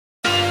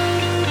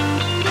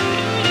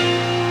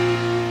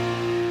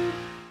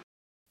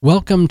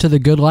Welcome to The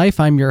Good Life.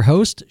 I'm your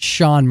host,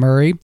 Sean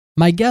Murray.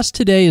 My guest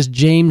today is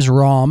James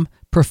Romm,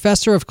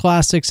 professor of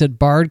classics at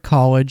Bard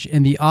College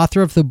and the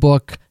author of the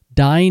book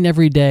Dying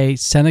Every Day,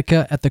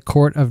 Seneca at the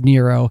Court of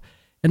Nero,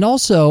 and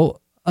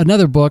also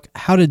another book,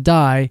 How to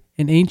Die,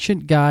 An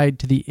Ancient Guide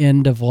to the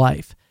End of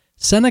Life.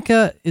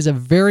 Seneca is a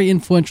very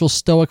influential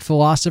Stoic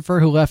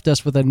philosopher who left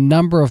us with a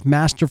number of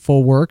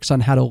masterful works on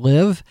how to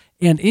live,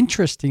 and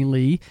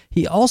interestingly,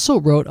 he also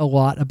wrote a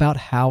lot about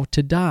how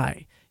to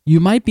die. You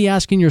might be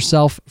asking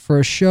yourself, for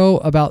a show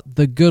about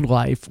the good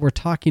life, we're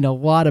talking a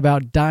lot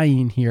about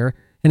dying here,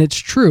 and it's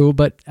true,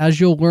 but as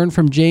you'll learn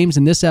from James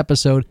in this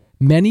episode,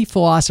 many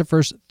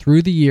philosophers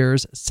through the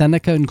years,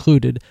 Seneca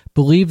included,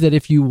 believe that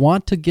if you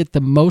want to get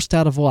the most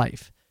out of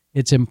life,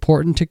 it's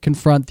important to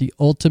confront the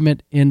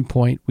ultimate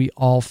endpoint we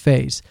all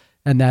face,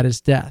 and that is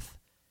death.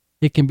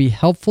 It can be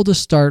helpful to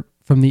start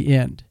from the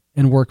end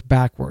and work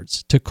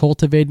backwards to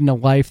cultivating a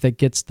life that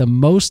gets the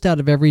most out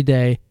of every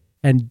day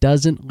and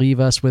doesn't leave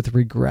us with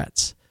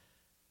regrets.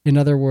 In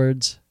other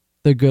words,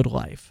 the good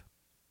life.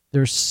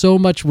 There's so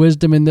much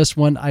wisdom in this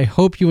one. I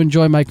hope you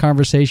enjoy my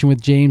conversation with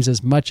James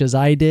as much as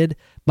I did.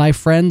 My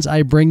friends,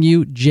 I bring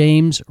you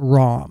James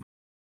Romm.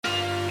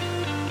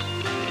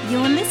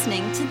 You're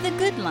listening to The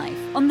Good Life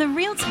on the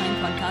Real Time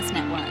Podcast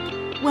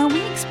Network, where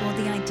we explore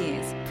the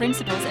ideas,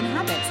 principles, and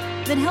habits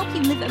that help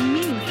you live a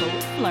meaningful,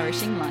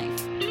 flourishing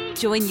life.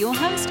 Join your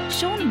host,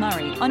 Sean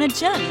Murray, on a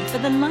journey for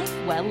the life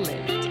well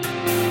lived.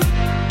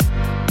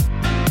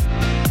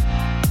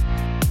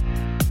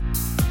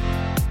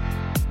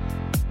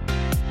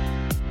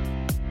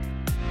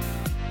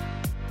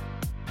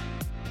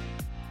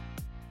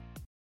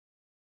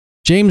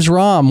 James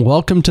Romm,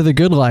 welcome to The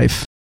Good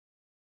Life.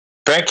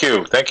 Thank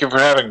you. Thank you for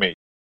having me.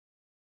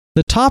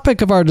 The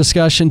topic of our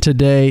discussion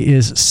today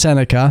is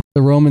Seneca,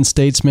 the Roman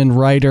statesman,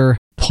 writer,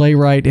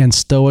 playwright, and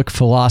Stoic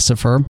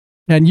philosopher.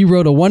 And you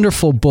wrote a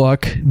wonderful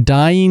book,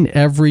 Dying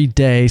Every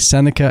Day,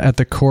 Seneca at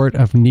the Court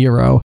of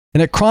Nero.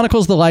 And it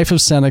chronicles the life of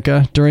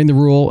Seneca during the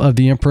rule of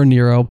the Emperor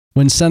Nero,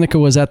 when Seneca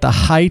was at the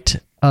height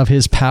of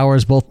his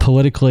powers, both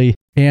politically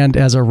and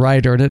as a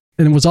writer. And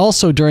it was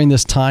also during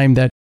this time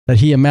that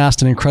he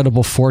amassed an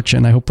incredible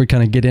fortune. I hope we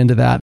kind of get into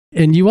that.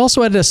 And you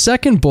also had a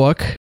second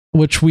book,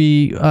 which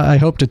I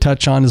hope to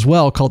touch on as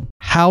well, called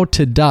How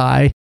to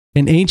Die,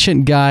 An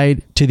Ancient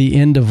Guide to the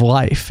End of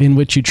Life, in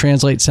which you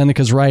translate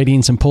Seneca's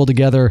writings and pull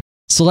together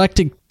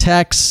selected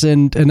texts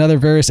and other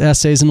various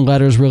essays and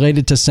letters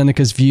related to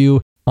Seneca's view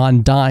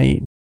on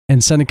dying.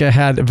 And Seneca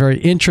had a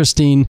very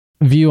interesting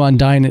view on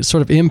dying. It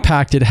sort of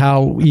impacted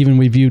how even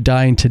we view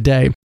dying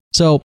today.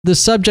 So the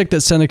subject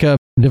that Seneca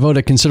devoted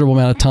a considerable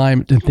amount of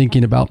time in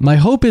thinking about. My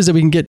hope is that we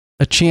can get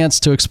a chance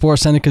to explore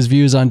Seneca's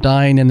views on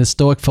dying and the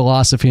Stoic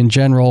philosophy in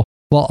general,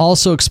 while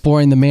also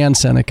exploring the man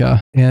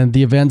Seneca and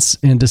the events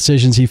and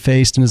decisions he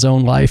faced in his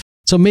own life.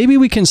 So maybe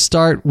we can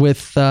start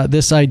with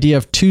this idea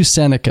of two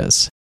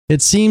Senecas.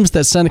 It seems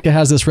that Seneca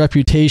has this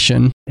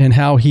reputation, and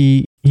how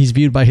he's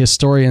viewed by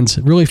historians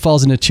really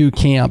falls into two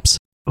camps.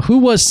 Who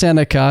was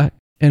Seneca,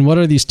 and what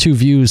are these two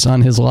views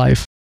on his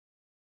life?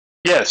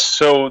 Yes,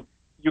 so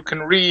you can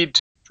read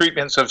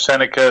treatments of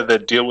Seneca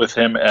that deal with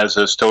him as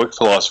a Stoic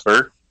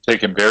philosopher,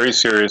 take him very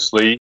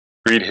seriously,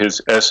 read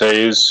his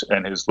essays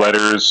and his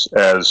letters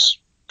as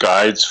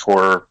guides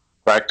for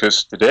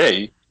practice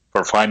today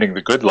for finding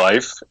the good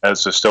life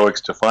as the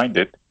Stoics defined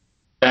it.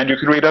 And you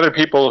can read other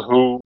people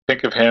who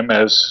think of him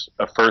as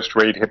a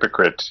first-rate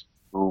hypocrite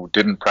who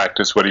didn't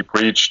practice what he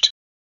preached,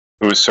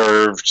 who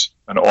served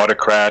an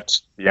autocrat,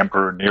 the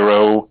Emperor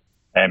Nero,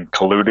 and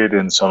colluded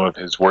in some of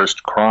his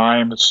worst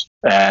crimes,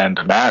 and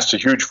amassed a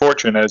huge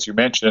fortune, as you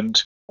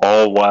mentioned,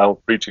 all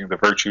while preaching the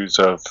virtues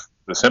of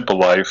the simple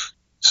life.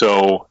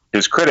 So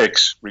his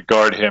critics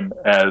regard him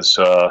as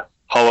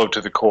hollow to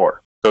the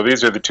core. So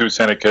these are the two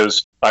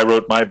Senecas. I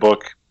wrote my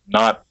book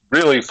not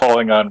really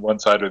falling on one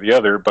side or the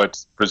other,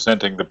 but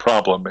presenting the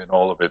problem in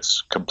all of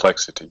its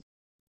complexity.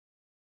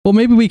 Well,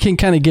 maybe we can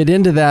kind of get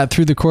into that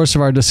through the course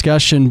of our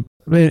discussion.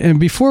 And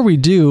before we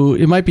do,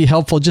 it might be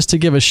helpful just to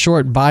give a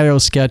short bio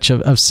sketch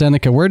of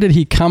Seneca. Where did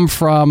he come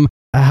from?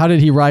 How did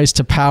he rise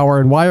to power?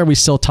 And why are we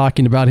still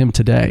talking about him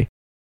today?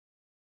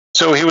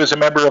 So he was a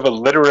member of a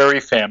literary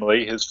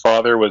family. His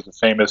father was a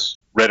famous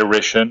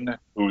rhetorician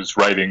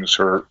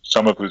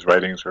some of whose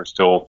writings are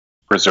still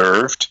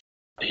preserved.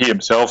 He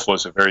himself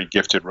was a very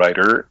gifted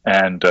writer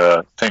and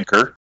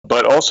thinker,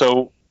 but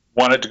also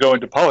wanted to go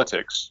into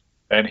politics.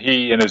 And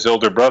he and his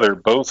elder brother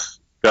both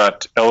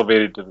got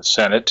elevated to the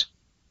Senate.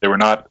 They were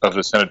not of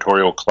the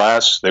senatorial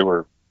class. They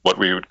were what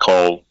we would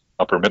call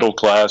upper middle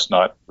class,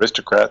 not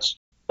aristocrats.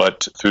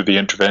 But through the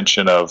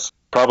intervention of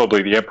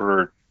probably the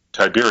Emperor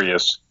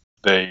Tiberius,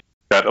 they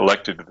got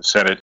elected to the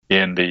Senate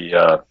in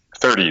the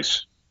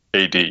 30s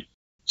AD.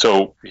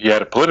 So he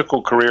had a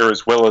political career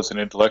as well as an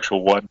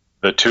intellectual one.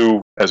 The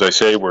two, as I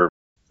say, were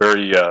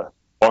very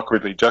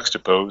awkwardly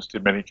juxtaposed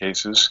in many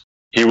cases.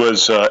 He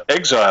was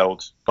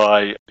exiled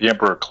by the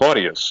Emperor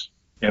Claudius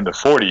in the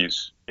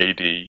 40s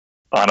AD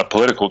on a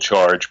political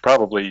charge,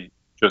 probably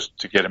just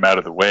to get him out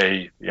of the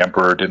way. The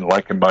emperor didn't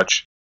like him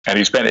much. And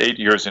he spent 8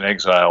 years in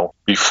exile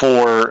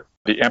before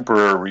the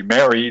emperor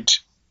remarried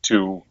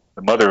to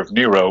the mother of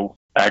Nero.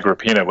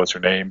 Agrippina was her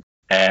name.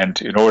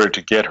 And in order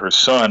to get her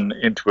son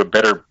into a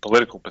better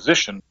political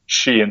position,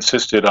 she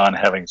insisted on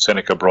having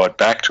Seneca brought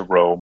back to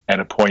Rome and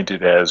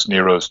appointed as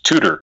Nero's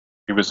tutor.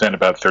 He was then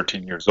about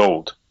 13 years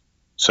old.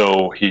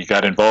 So he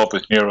got involved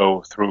with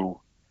Nero through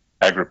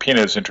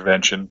Agrippina's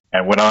intervention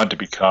and went on to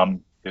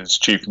become his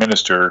chief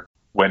minister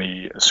when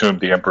he assumed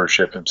the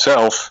emperorship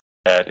himself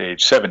at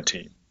age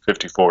 17,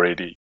 54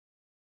 AD.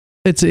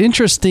 It's an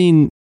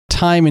interesting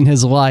time in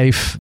his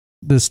life,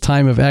 this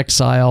time of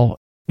exile,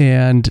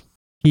 and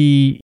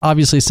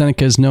obviously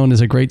Seneca is known as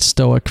a great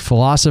Stoic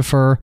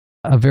philosopher,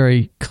 a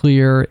very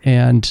clear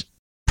and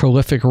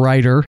prolific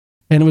writer.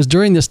 And it was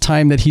during this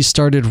time that he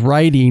started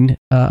writing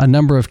a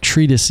number of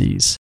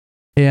treatises.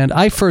 And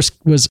I first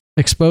was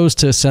exposed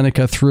to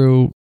Seneca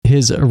through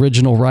his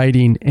original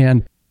writing,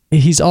 and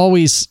he's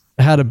always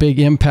had a big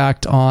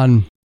impact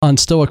on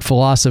Stoic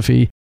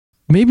philosophy.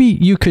 Maybe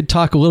you could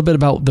talk a little bit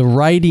about the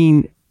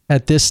writing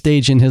at this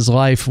stage in his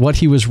life, what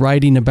he was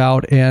writing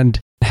about, and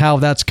how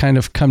that's kind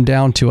of come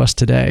down to us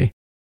today.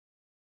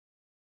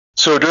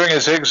 So during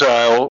his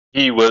exile,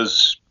 he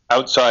was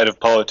outside of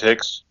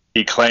politics.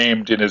 He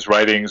claimed in his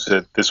writings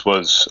that this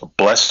was a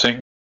blessing.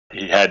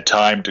 He had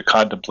time to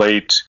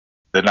contemplate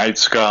the night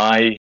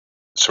sky,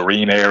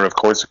 serene air of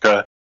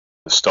Corsica,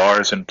 the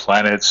stars and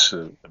planets,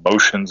 the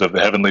motions of the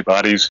heavenly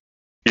bodies.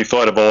 He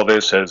thought of all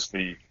this as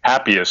the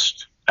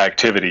happiest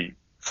activity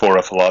for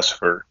a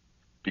philosopher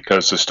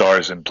because the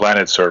stars and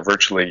planets are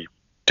virtually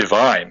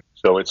divine.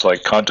 So it's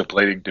like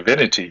contemplating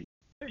divinity.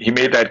 He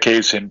made that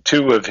case in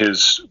two of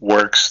his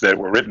works that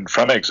were written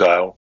from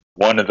exile.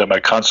 One of them a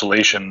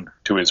consolation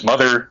to his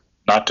mother,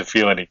 not to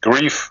feel any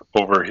grief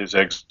over his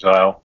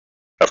exile.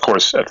 Of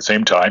course, at the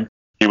same time,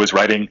 he was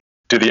writing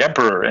to the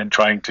emperor and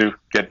trying to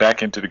get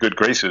back into the good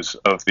graces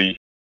of the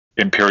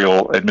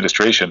imperial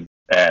administration,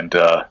 and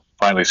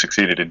finally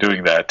succeeded in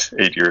doing that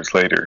 8 years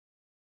later.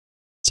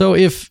 So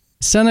if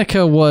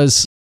Seneca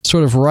was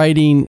sort of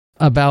writing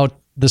about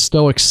the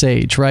Stoic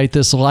sage, right?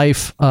 This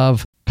life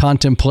of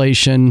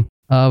contemplation,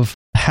 of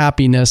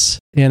happiness,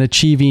 and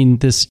achieving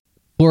this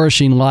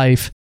flourishing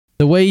life.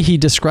 The way he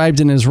described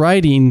in his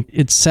writing,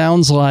 it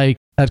sounds like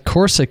at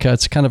Corsica,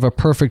 it's kind of a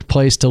perfect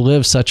place to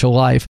live such a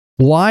life.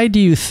 Why do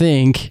you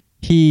think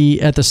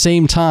he, at the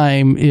same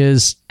time,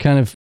 is kind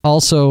of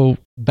also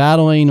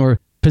battling or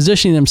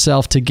positioning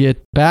himself to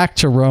get back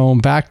to Rome,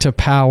 back to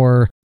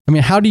power? I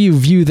mean, how do you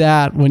view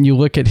that when you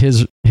look at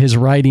his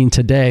writing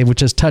today, which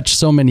has touched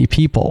so many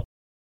people?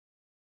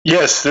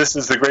 Yes, this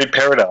is the great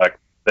paradox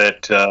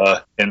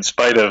that in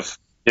spite of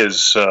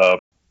his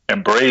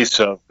embrace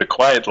of the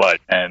quiet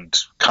life and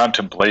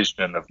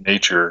contemplation of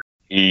nature,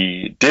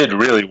 he did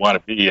really want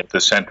to be at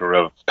the center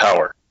of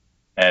power.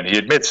 And he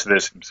admits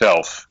this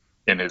himself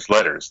in his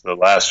letters, the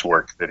last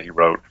work that he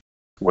wrote,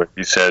 where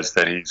he says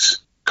that he's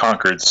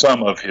conquered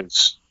some of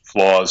his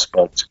flaws,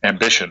 but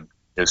ambition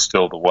is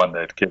still the one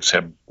that gives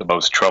him the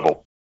most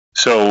trouble.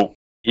 So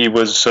he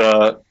was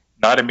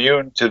not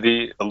immune to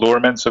the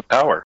allurements of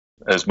power,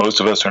 as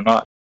most of us are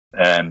not.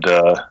 And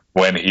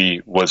when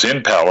he was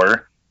in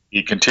power,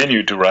 he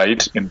continued to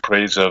write in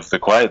praise of the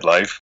quiet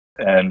life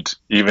and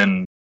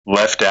even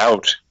left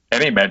out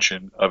any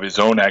mention of his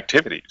own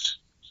activities.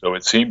 So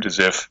it seemed as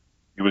if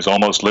he was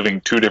almost living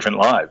two different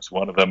lives.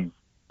 One of them,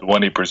 the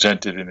one he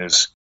presented in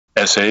his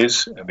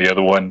essays, and the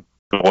other one,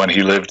 the one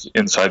he lived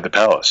inside the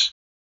palace.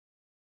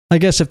 I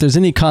guess if there's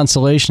any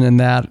consolation in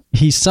that,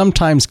 he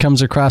sometimes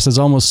comes across as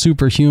almost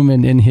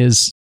superhuman in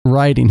his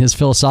writing, his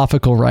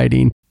philosophical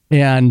writing.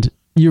 And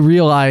you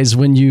realize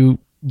when you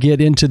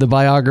get into the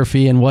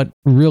biography and what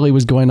really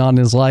was going on in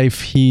his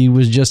life, he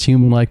was just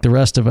human like the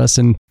rest of us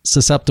and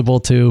susceptible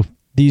to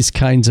these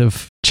kinds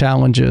of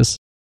challenges.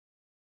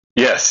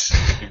 Yes,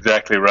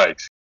 exactly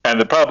right. And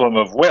the problem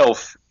of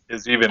wealth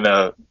is even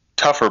a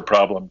tougher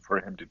problem for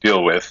him to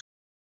deal with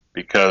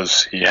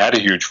because he had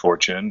a huge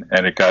fortune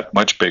and it got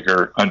much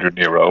bigger under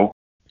Nero.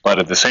 But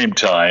at the same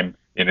time,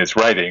 in his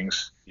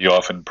writings, he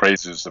often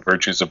praises the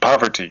virtues of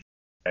poverty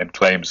and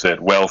claims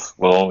that wealth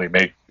will only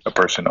make a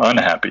person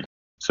unhappy.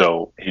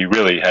 So he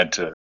really had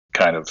to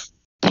kind of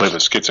live a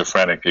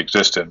schizophrenic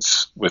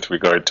existence with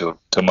regard to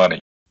money.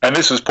 And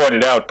this was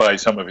pointed out by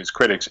some of his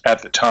critics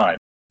at the time.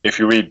 If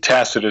you read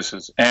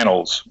Tacitus's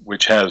Annals,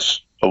 which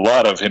has a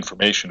lot of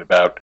information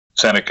about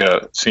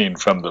Seneca seen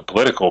from the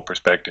political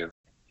perspective,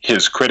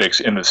 his critics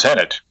in the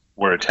Senate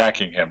were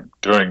attacking him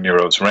during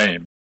Nero's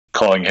reign,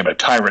 calling him a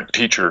tyrant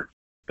teacher,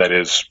 that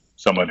is,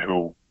 someone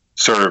who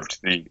served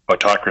the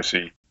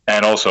autocracy,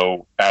 and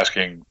also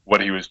asking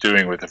what he was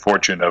doing with the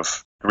fortune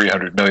of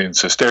 300 million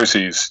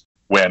sesterces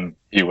when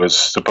he was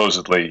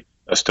supposedly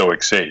a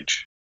Stoic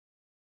sage.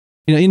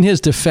 You know, in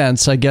his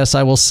defense, I guess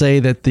I will say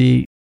that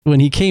when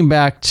he came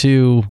back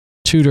to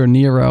tutor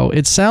Nero,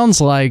 it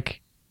sounds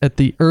like at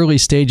the early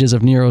stages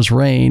of Nero's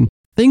reign,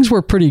 things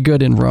were pretty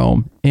good in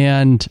Rome.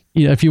 And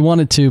if you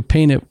wanted to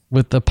paint it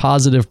with a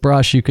positive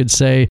brush, you could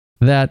say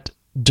that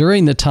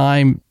during the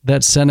time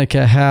that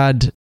Seneca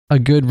had a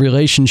good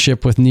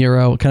relationship with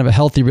Nero, kind of a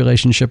healthy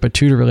relationship, a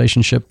tutor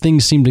relationship.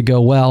 Things seemed to go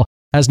well.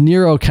 As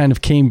Nero kind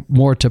of came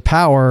more to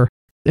power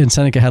and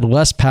Seneca had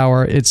less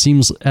power, it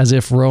seems as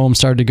if Rome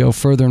started to go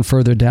further and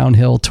further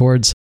downhill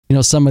towards,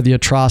 some of the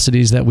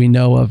atrocities that we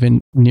know of in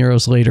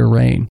Nero's later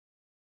reign.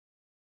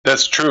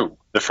 That's true.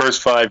 The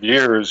first 5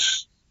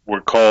 years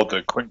were called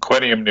the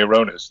Quinquennium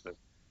Neronis, the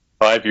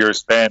 5-year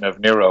span of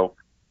Nero,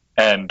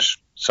 and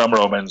some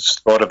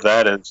Romans thought of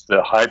that as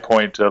the high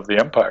point of the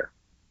empire.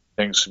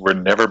 Things were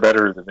never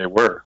better than they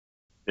were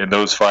in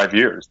those 5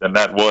 years, and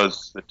that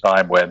was the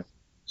time when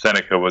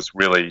Seneca was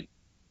really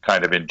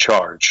kind of in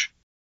charge.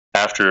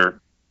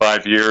 After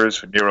 5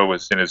 years, Nero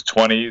was in his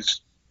 20s,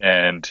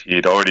 and he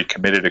had already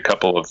committed a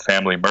couple of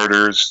family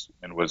murders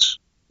and was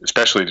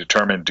especially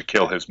determined to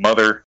kill his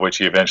mother, which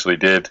he eventually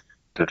did.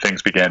 The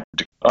things began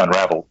to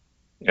unravel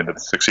in the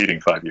succeeding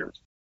 5 years.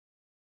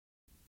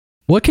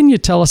 What can you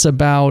tell us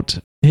about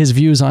his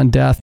views on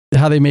death,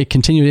 how they may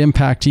continue to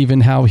impact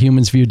even how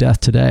humans view death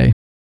today?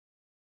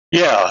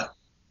 Yeah,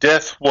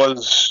 death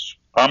was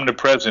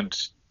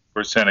omnipresent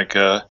for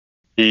Seneca.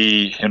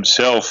 He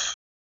himself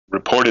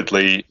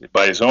reportedly,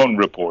 by his own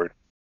report,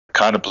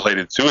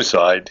 contemplated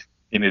suicide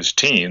in his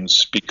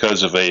teens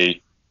because of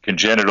a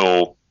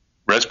congenital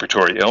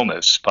respiratory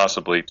illness,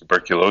 possibly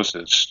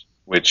tuberculosis,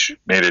 which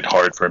made it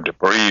hard for him to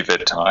breathe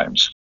at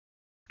times.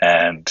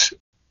 And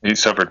he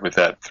suffered with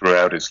that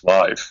throughout his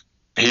life.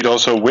 He'd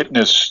also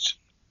witnessed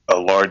a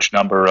large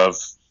number of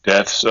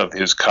deaths of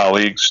his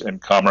colleagues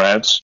and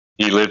comrades.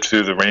 He lived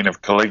through the reign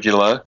of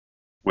Caligula,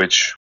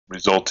 which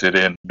resulted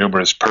in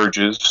numerous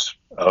purges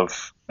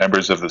of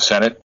members of the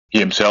Senate. He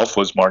himself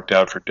was marked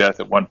out for death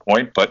at one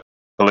point, but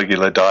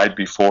Caligula died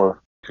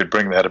before he could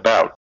bring that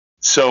about.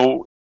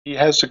 So he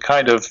has a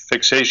kind of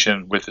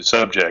fixation with the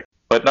subject,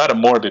 but not a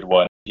morbid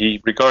one. He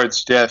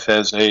regards death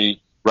as a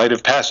rite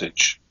of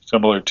passage,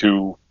 similar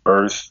to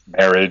birth,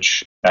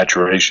 marriage,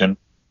 maturation.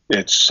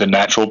 It's a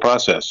natural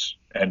process,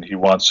 and he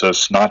wants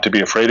us not to be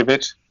afraid of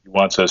it. He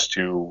wants us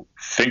to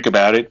think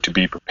about it, to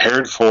be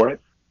prepared for it,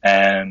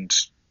 and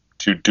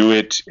to do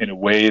it in a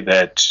way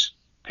that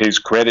pays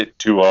credit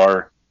to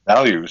our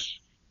values,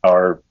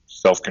 our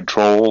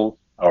self-control,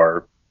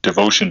 our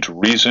devotion to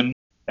reason,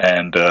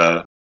 and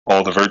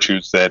all the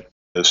virtues that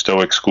the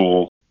Stoic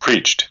school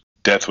preached.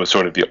 Death was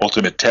sort of the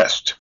ultimate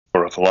test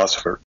for a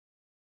philosopher.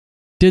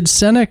 Did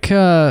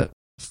Seneca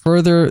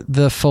further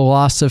the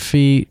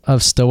philosophy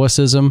of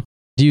Stoicism?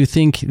 Do you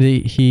think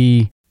that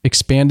he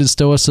expanded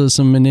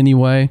Stoicism in any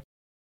way?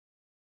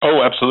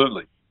 Oh,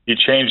 absolutely. He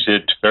changed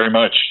it very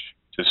much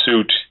to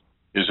suit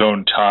his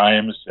own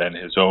times and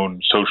his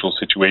own social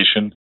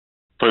situation.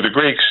 For the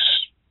Greeks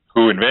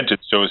who invented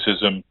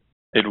Stoicism,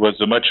 it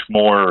was a much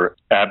more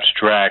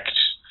abstract,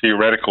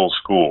 theoretical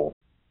school.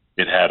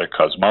 It had a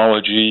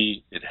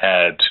cosmology, it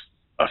had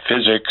a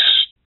physics,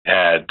 it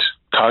had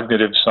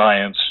cognitive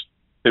science.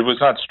 It was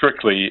not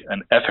strictly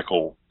an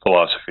ethical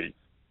philosophy.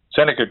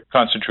 Seneca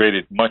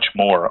concentrated much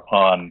more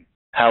on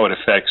how it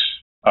affects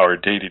our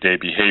day-to-day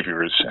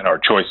behaviors and our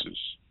choices.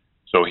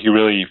 So he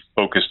really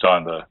focused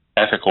on the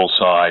ethical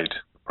side,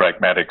 the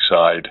pragmatic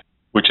side,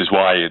 which is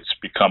why it's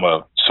become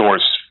a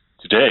source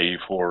today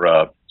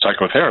for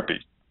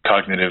psychotherapy.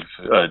 Cognitive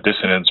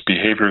dissonance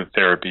behavior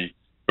therapy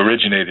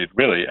originated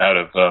really out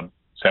of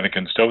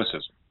Senecan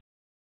Stoicism.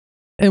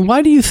 And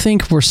why do you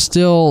think we're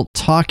still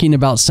talking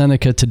about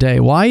Seneca today?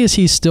 Why is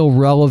he still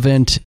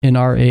relevant in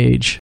our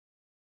age?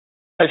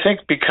 I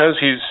think because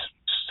he's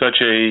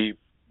such a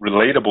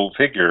relatable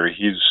figure.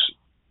 He's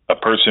a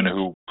person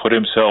who put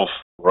himself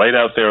right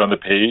out there on the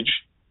page.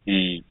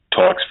 He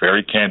talks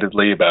very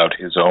candidly about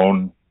his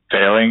own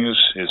failings,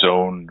 his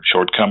own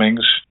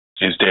shortcomings,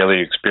 his daily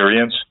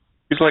experience.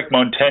 He's like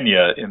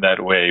Montaigne in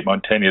that way.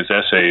 Montaigne's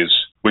essays,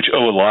 which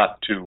owe a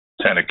lot to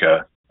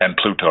Seneca and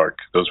Plutarch.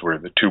 Those were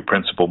the two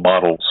principal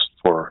models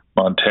for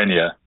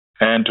Montaigne.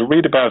 And to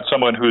read about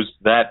someone who's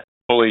that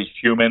fully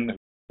human,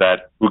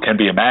 that who can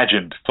be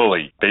imagined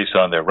fully based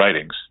on their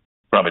writings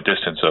from a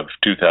distance of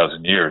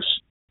 2,000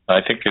 years, I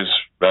think is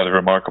rather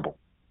remarkable.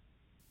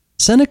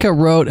 Seneca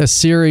wrote a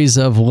series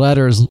of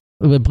letters,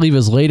 I believe it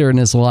was later in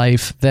his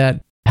life,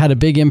 that had a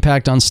big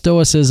impact on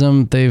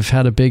Stoicism. They've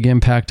had a big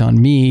impact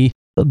on me.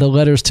 The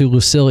letters to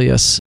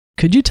Lucilius.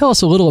 Could you tell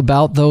us a little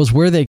about those,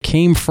 where they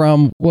came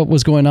from, what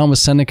was going on with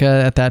Seneca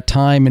at that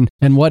time,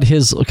 and what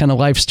his kind of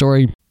life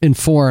story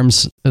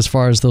informs as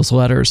far as those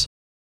letters?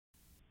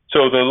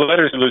 So the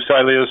letters to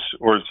Lucilius,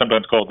 or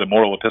sometimes called the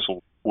Moral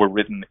Epistle, were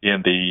written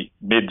in the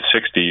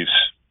mid-60s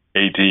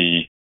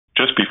AD,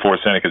 just before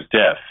Seneca's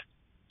death.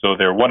 So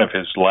they're one of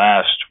his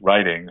last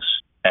writings,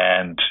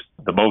 and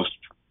the most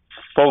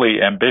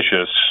fully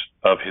ambitious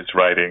of his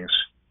writings.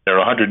 There are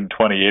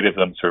 128 of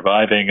them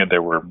surviving, and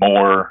there were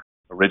more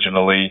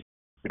originally.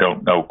 We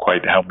don't know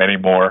quite how many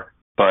more,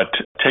 but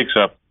it takes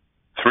up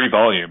 3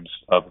 volumes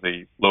of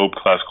the Loeb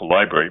Classical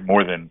Library,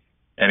 more than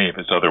any of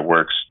his other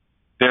works.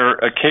 They're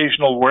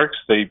occasional works.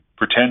 They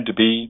pretend to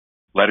be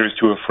letters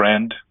to a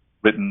friend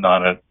written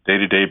on a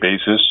day-to-day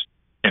basis.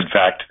 In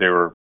fact, they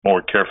were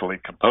more carefully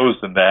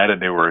composed than that,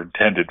 and they were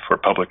intended for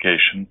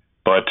publication.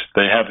 but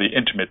they have the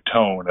intimate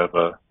tone of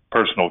a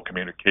personal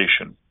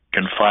communication,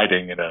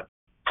 confiding in a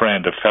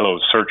friend, a fellow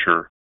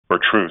searcher for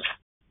truth,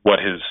 what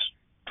his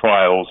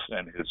trials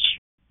and his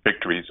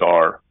victories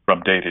are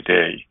from day to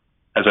day.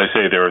 As I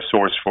say, they're a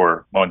source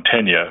for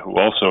Montaigne, who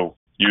also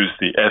used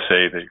the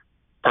essay, the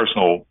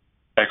personal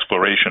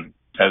exploration,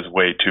 as a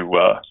way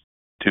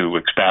to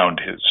expound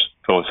his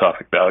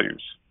philosophic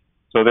values.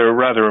 So they're a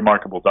rather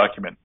remarkable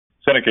document.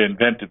 Seneca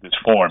invented this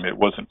form. It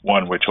wasn't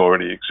one which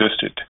already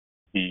existed.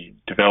 He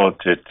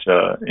developed it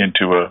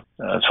into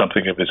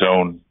something of his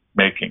own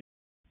making.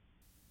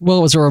 Well,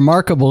 it was a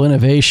remarkable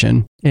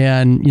innovation,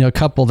 and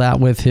couple that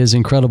with his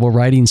incredible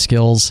writing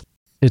skills,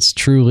 it's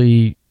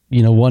truly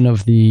one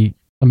of the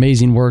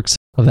amazing works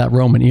of that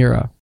Roman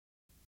era.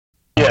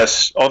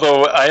 Yes,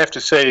 although I have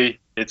to say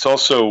it's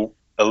also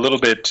a little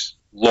bit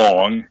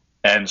long,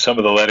 and some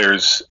of the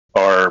letters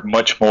are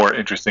much more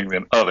interesting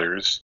than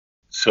others.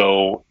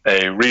 So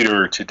a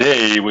reader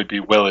today would be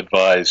well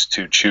advised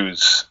to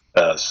choose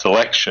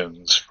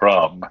selections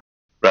from,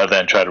 rather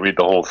than try to read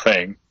the whole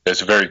thing.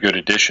 There's a very good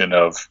edition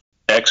of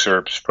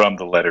excerpts from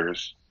the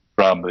letters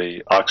from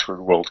the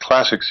Oxford World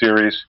Classic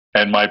series,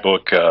 and my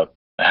book,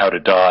 How to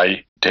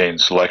Die,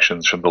 contains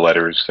selections from the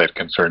letters that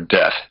concern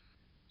death.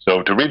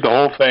 So to read the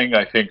whole thing,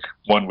 I think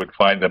one would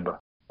find them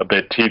a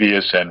bit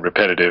tedious and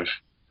repetitive.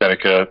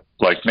 Seneca,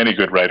 like many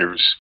good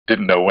writers,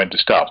 didn't know when to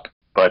stop,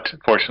 but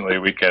fortunately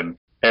we can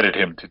edit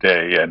him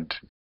today and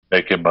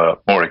make him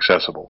more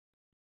accessible.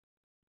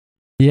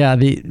 Yeah,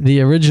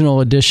 the original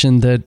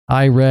edition that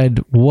I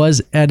read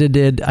was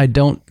edited. I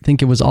don't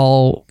think it was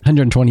all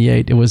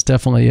 128. It was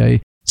definitely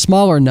a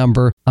smaller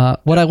number.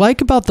 What I like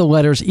about the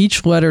letters,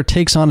 each letter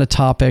takes on a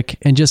topic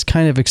and just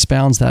kind of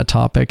expounds that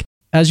topic.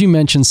 As you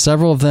mentioned,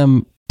 several of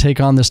them take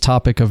on this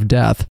topic of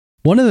death.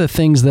 One of the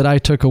things that I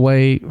took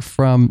away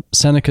from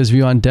Seneca's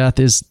view on death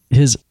is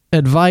his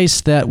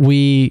advice that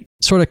we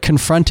sort of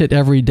confront it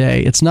every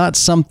day. It's not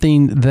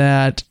something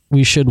that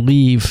we should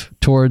leave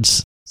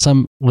towards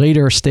some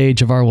later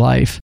stage of our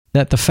life.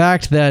 That the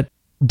fact that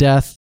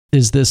death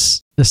is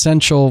this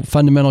essential,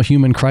 fundamental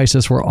human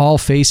crisis, we're all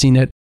facing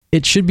it.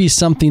 It should be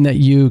something that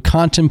you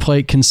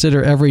contemplate,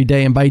 consider every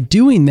day. And by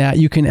doing that,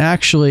 you can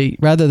actually,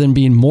 rather than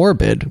being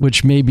morbid,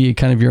 which may be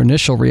kind of your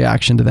initial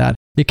reaction to that,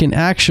 it can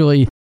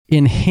actually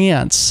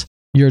enhance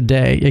your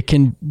day. It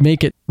can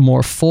make it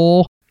more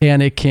full,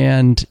 and it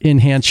can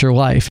enhance your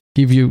life,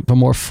 give you a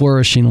more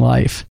flourishing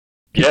life.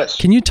 Yes.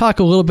 Can you talk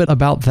a little bit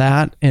about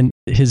that and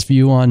his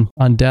view on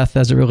death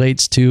as it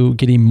relates to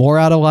getting more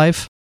out of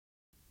life?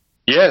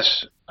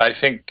 Yes. I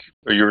think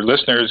your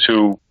listeners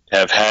who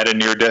have had a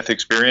near-death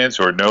experience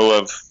or know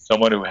of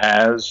someone who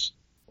has,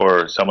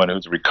 or someone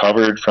who's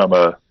recovered from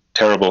a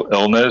terrible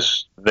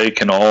illness, they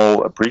can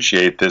all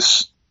appreciate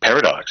this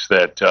paradox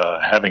that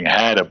having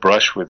had a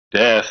brush with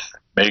death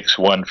makes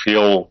one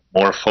feel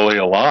more fully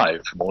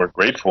alive, more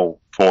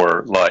grateful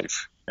for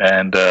life.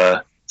 And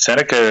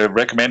Seneca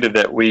recommended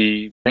that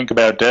we think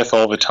about death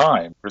all the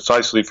time,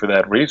 precisely for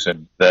that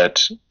reason,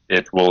 that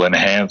it will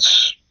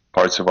enhance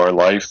parts of our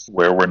life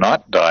where we're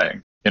not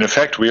dying. In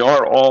effect, we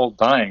are all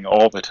dying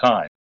all the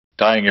time.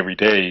 Dying Every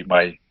Day,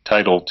 my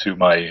title to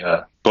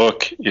my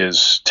book,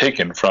 is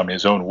taken from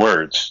his own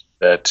words,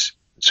 that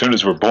as soon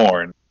as we're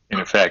born, in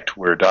effect,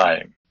 we're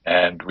dying.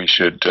 And we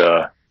should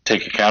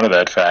take account of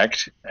that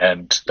fact,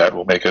 and that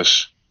will make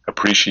us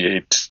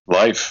appreciate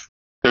life.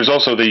 There's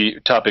also the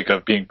topic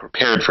of being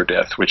prepared for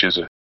death, which is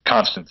a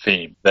constant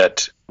theme,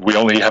 that we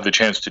only have the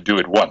chance to do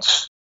it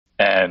once.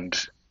 And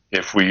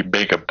if we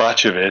make a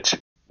botch of it,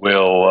 we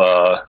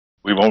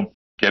won't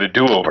get a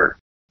do-over.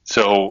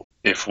 So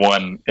if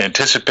one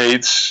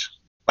anticipates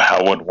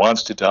how one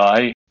wants to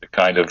die, the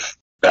kind of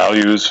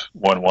values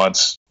one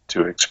wants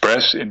to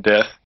express in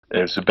death,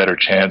 there's a better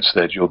chance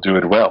that you'll do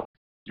it well.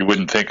 You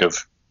wouldn't think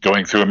of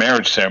going through a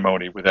marriage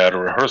ceremony without a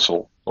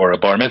rehearsal or a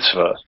bar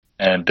mitzvah.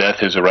 And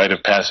death is a rite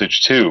of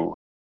passage too,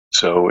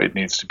 so it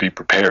needs to be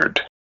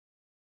prepared.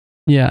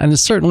 Yeah, and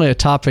it's certainly a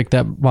topic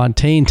that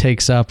Montaigne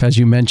takes up, as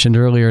you mentioned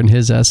earlier in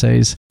his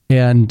essays,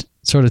 and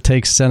sort of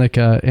takes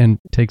Seneca and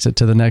takes it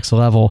to the next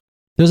level.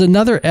 There's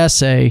another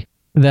essay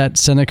that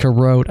Seneca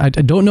wrote. I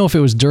don't know if it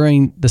was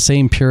during the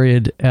same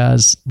period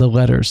as the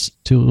letters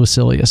to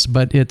Lucilius,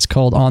 but it's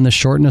called On the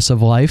Shortness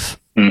of Life.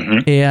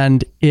 Mm-hmm.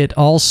 And it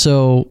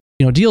also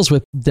deals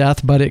with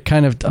death, but it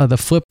kind of, the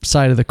flip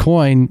side of the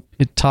coin,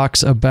 it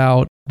talks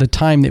about the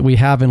time that we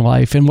have in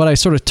life. And what I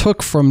sort of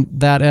took from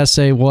that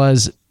essay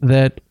was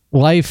that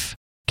life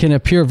can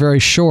appear very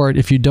short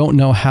if you don't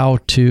know how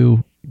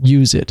to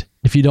use it,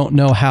 if you don't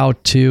know how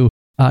to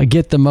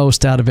get the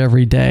most out of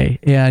every day.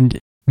 And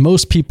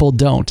most people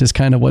don't, is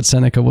kind of what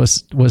Seneca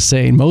was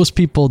saying. Most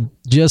people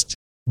just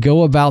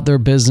go about their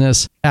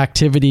business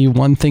activity,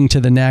 one thing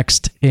to the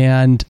next,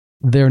 and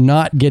they're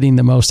not getting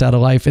the most out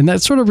of life. And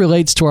that sort of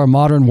relates to our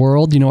modern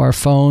world, our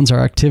phones, our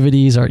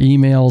activities, our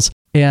emails.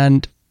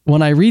 And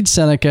when I read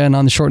Seneca and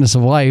On the Shortness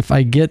of Life,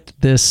 I get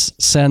this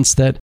sense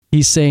that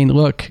he's saying,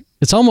 look,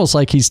 it's almost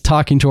like he's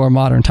talking to our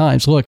modern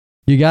times. Look,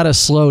 you got to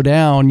slow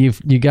down. You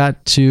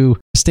got to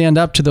stand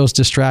up to those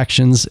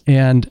distractions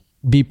and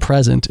be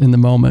present in the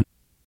moment.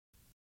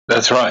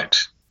 That's right.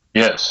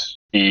 Yes.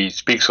 He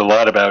speaks a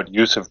lot about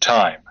use of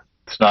time.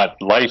 It's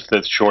not life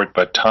that's short,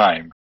 but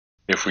time,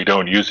 if we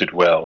don't use it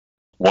well.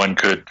 One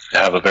could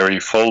have a very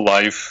full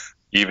life,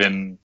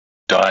 even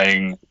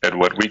dying at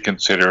what we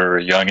consider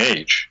a young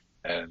age.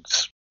 And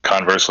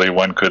conversely,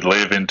 one could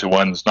live into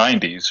one's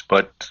 90s,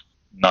 but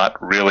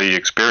not really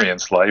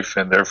experience life,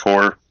 and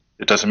therefore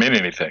it doesn't mean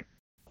anything.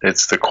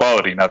 It's the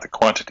quality, not the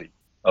quantity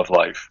of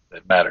life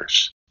that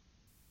matters.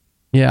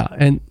 Yeah,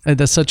 and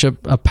that's such a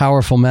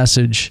powerful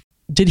message.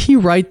 Did he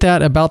write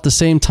that about the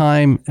same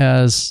time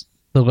as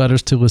the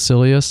letters to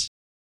Lucilius?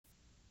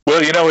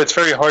 Well, it's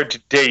very hard to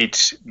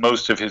date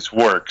most of his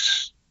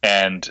works,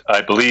 and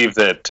I believe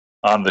that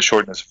On the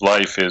Shortness of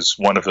Life is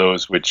one of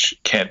those which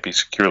can't be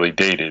securely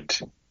dated,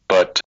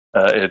 but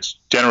it's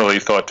generally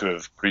thought to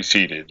have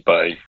preceded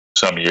by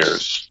some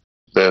years.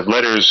 The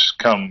letters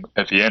come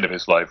at the end of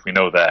his life, we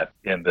know that,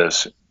 in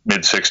the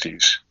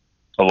mid-60s,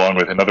 along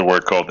with another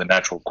work called The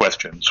Natural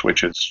Questions,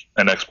 which is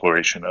an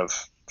exploration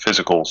of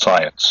physical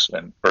science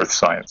and earth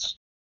science.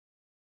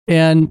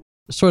 And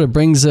sort of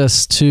brings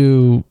us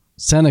to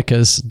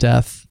Seneca's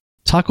death.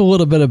 Talk a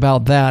little bit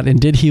about that, and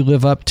did he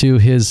live up to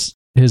his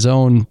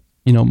own,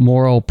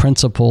 moral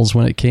principles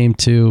when it came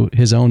to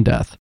his own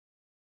death?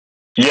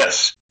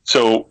 Yes.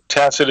 So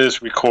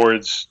Tacitus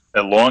records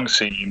a long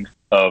scene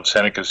of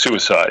Seneca's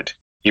suicide.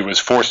 He was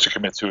forced to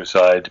commit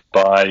suicide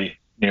by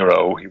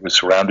Nero. He was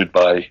surrounded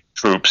by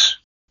troops,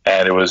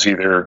 and it was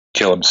either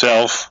kill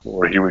himself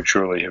or he would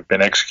surely have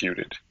been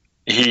executed.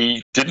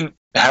 He didn't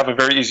have a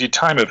very easy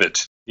time of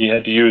it. He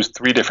had to use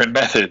 3 different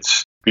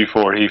methods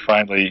before he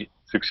finally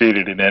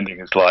succeeded in ending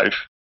his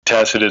life.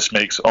 Tacitus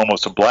makes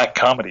almost a black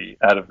comedy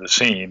out of the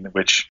scene,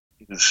 which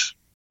is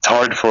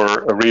hard for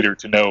a reader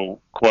to know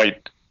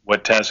quite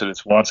what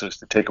Tacitus wants us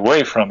to take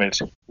away from it,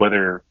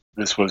 whether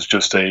this was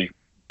just a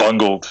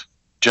bungled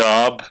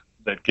job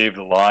that gave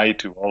the lie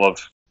to all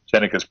of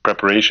Seneca's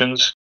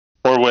preparations,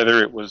 or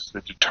whether it was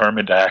the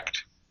determined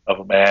act of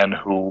a man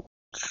who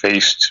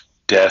faced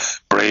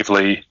death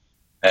bravely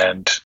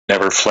and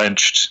never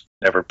flinched,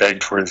 never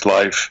begged for his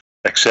life,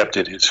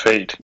 accepted his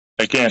fate.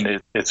 Again,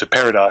 it's a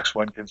paradox.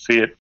 One can see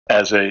it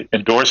as an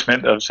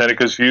endorsement of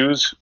Seneca's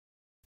views.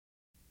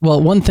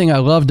 Well, one thing I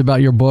loved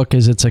about your book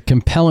is it's a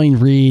compelling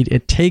read.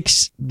 It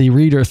takes the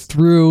reader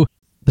through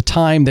the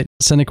time that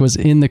Seneca was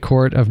in the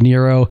court of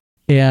Nero,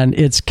 and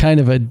it's kind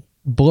of a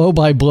blow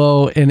by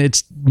blow, and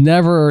it's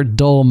never a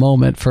dull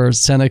moment for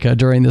Seneca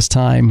during this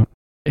time.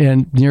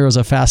 And Nero's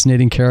a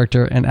fascinating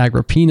character, and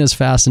Agrippina's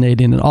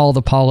fascinating, and all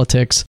the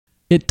politics.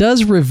 It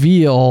does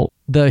reveal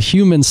the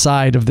human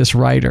side of this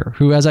writer,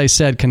 who, as I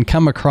said, can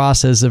come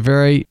across as a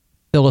very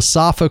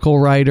philosophical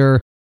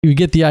writer. You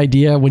get the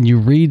idea when you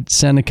read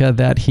Seneca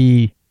that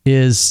he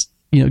is,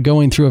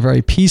 going through a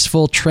very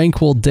peaceful,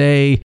 tranquil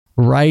day,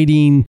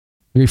 writing,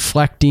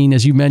 reflecting,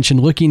 as you mentioned,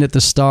 looking at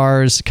the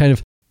stars, kind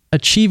of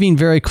achieving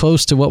very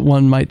close to what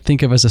one might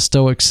think of as a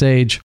Stoic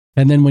sage.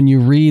 And then when you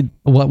read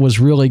what was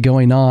really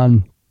going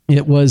on,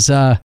 it was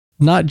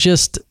not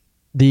just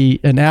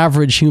an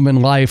average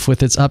human life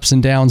with its ups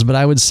and downs, but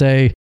I would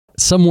say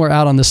somewhere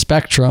out on the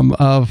spectrum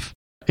of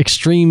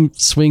extreme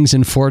swings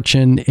in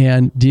fortune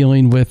and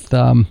dealing with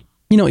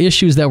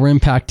issues that were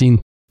impacting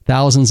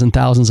thousands and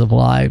thousands of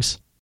lives.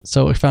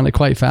 So I found it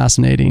quite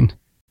fascinating.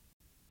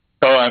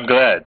 Oh, I'm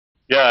glad.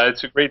 Yeah,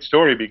 it's a great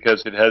story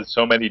because it has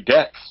so many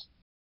deaths.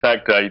 In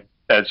fact, I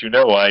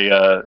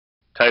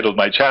titled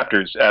my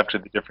chapters after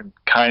the different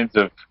kinds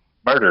of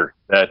murder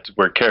that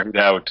were carried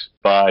out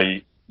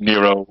by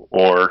Nero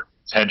or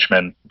his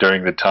henchmen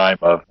during the time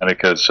of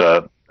Seneca's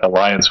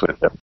alliance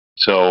with him.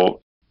 So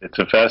it's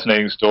a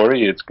fascinating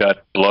story. It's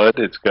got blood,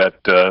 it's got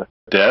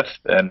death,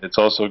 and it's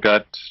also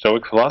got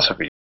Stoic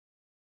philosophy.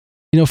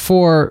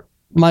 For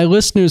my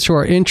listeners who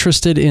are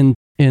interested in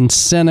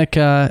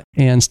Seneca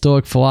and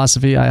Stoic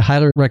philosophy, I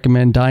highly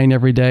recommend Dying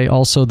Every Day,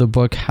 also the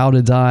book How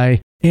to Die.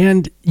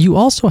 And you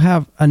also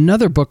have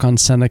another book on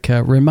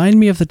Seneca. Remind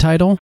me of the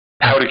title.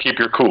 How to Keep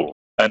Your Cool,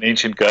 An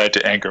Ancient Guide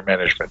to Anger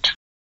Management.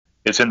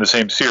 It's in the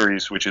same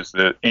series, which is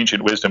the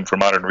Ancient Wisdom for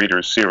Modern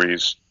Readers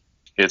series.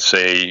 It's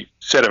a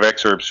set of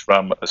excerpts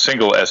from a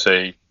single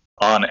essay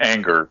on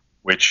anger,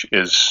 which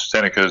is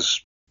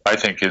Seneca's, I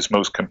think, his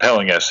most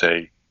compelling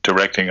essay,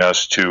 directing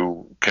us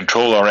to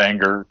control our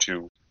anger,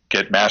 to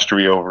get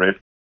mastery over it,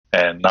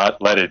 and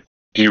not let it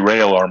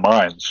derail our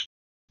minds.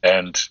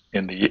 And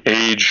in the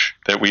age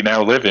that we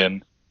now live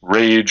in,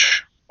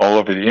 rage all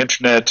over the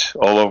internet,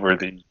 all over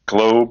the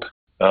globe,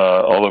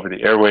 all over the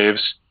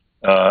airwaves,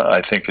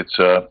 I think it's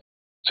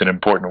an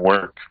important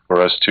work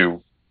for us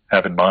to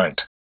have in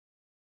mind.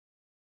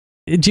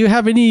 Do you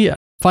have any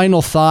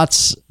final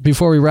thoughts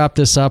before we wrap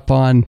this up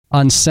on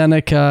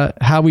Seneca,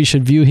 how we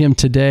should view him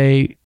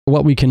today,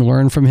 what we can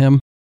learn from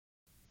him?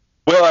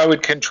 Well, I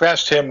would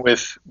contrast him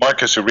with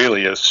Marcus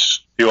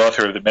Aurelius, the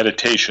author of the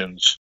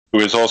Meditations, who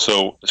is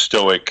also a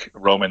Stoic,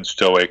 Roman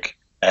Stoic,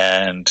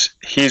 and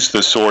he's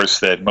the source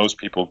that most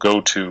people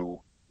go to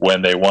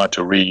when they want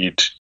to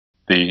read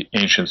the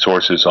ancient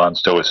sources on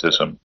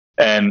Stoicism.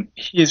 And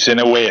he's, in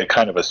a way, a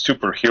kind of a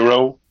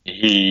superhero.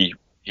 He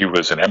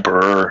was an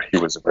emperor. He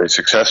was a very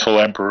successful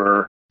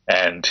emperor.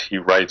 And he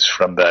writes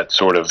from that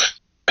sort of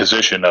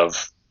position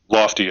of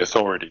lofty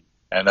authority.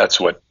 And that's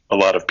what a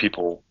lot of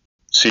people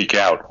seek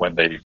out when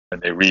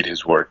they read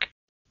his work.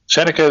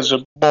 Seneca is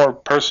a more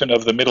person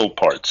of the middle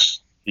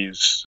parts.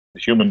 He's a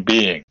human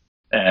being,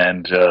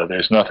 and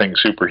there's nothing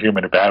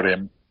superhuman about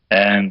him.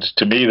 And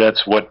to me,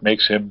 that's what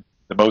makes him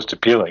the most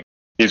appealing.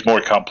 He's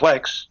more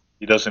complex.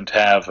 He doesn't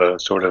have a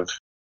sort of,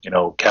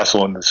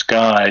 castle in the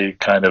sky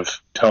kind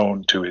of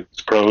tone to his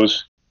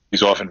prose.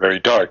 He's often very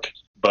dark,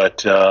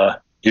 but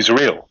he's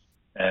real,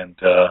 and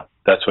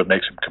that's what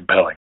makes him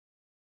compelling.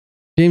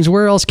 James,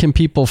 where else can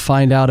people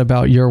find out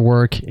about your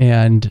work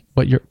and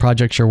what your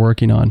projects you're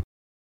working on?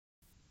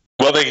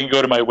 Well, they can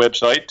go to my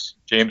website,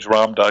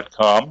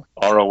 jamesromm.com,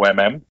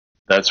 R-O-M-M.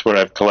 That's where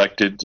I've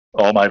collected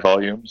all my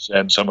volumes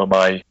and some of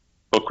my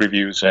book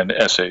reviews and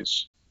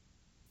essays.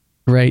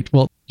 Great.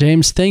 Well,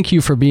 James, thank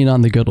you for being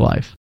on The Good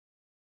Life.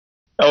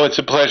 Oh, it's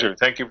a pleasure.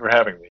 Thank you for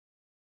having me.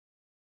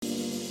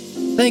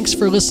 Thanks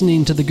for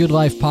listening to The Good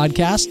Life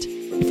podcast.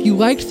 If you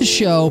liked the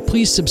show,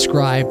 please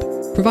subscribe,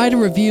 provide a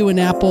review in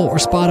Apple or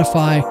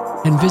Spotify,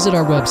 and visit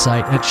our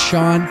website at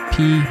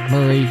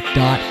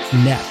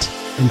seanpmurray.net.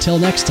 Until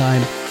next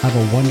time, have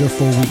a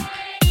wonderful week.